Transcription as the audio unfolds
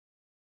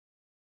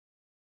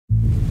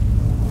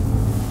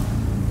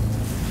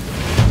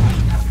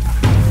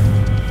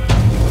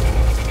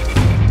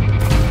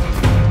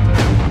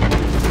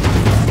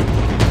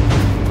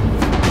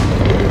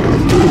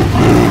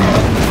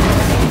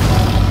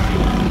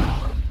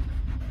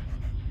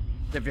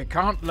If you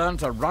can't learn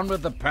to run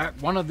with the pack,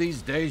 one of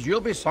these days you'll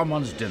be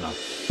someone's dinner.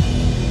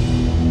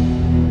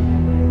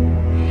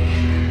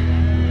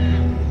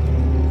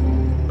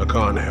 I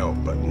can't help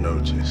but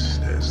notice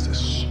there's this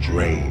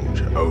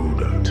strange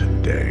odor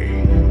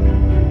today.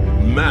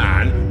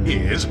 Man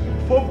is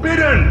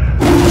forbidden!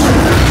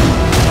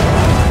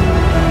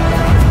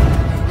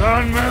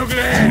 Run,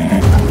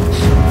 Maugli!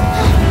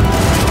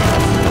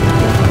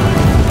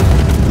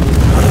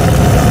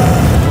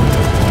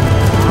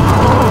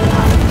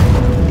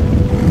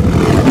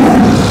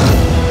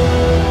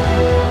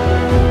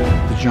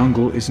 The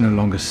jungle is no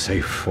longer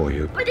safe for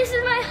you. But this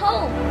is my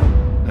home.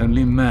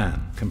 Only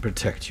man can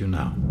protect you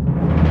now.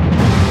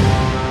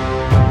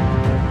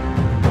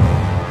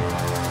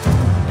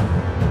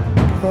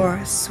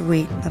 Poor,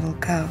 sweet little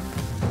cub.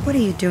 What are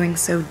you doing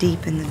so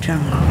deep in the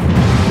jungle?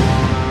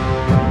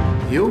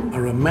 You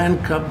are a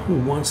man cub who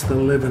wants to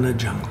live in a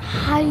jungle.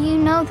 How do you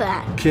know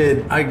that?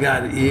 Kid, I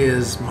got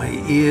ears. My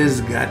ears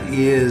got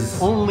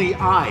ears. Only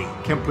I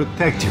can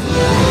protect you.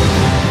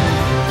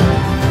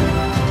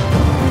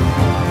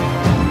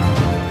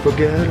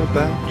 Forget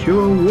about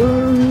your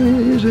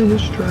worries and your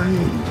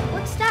strife.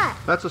 What's that?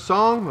 That's a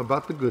song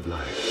about the good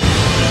life.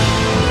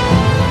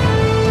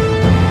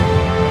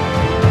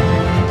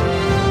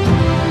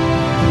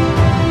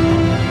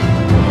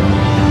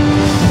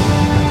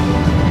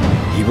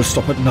 He will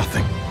stop at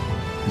nothing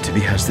until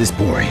he has this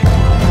boy.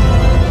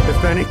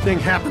 If anything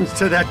happens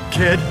to that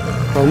kid,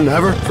 I'll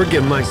never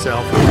forgive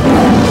myself.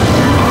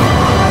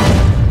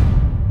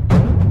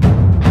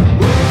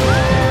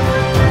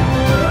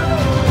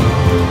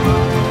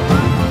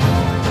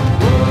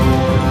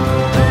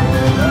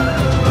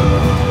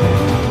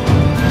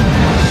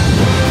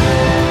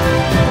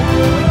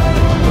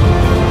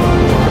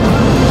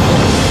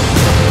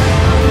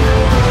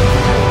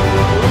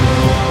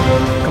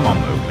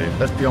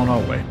 Let's be on our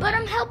way. But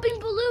I'm helping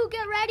Baloo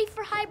get ready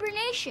for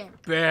hibernation.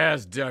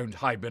 Bears don't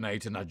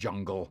hibernate in a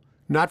jungle.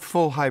 Not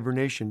full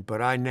hibernation,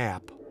 but I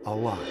nap a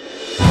lot.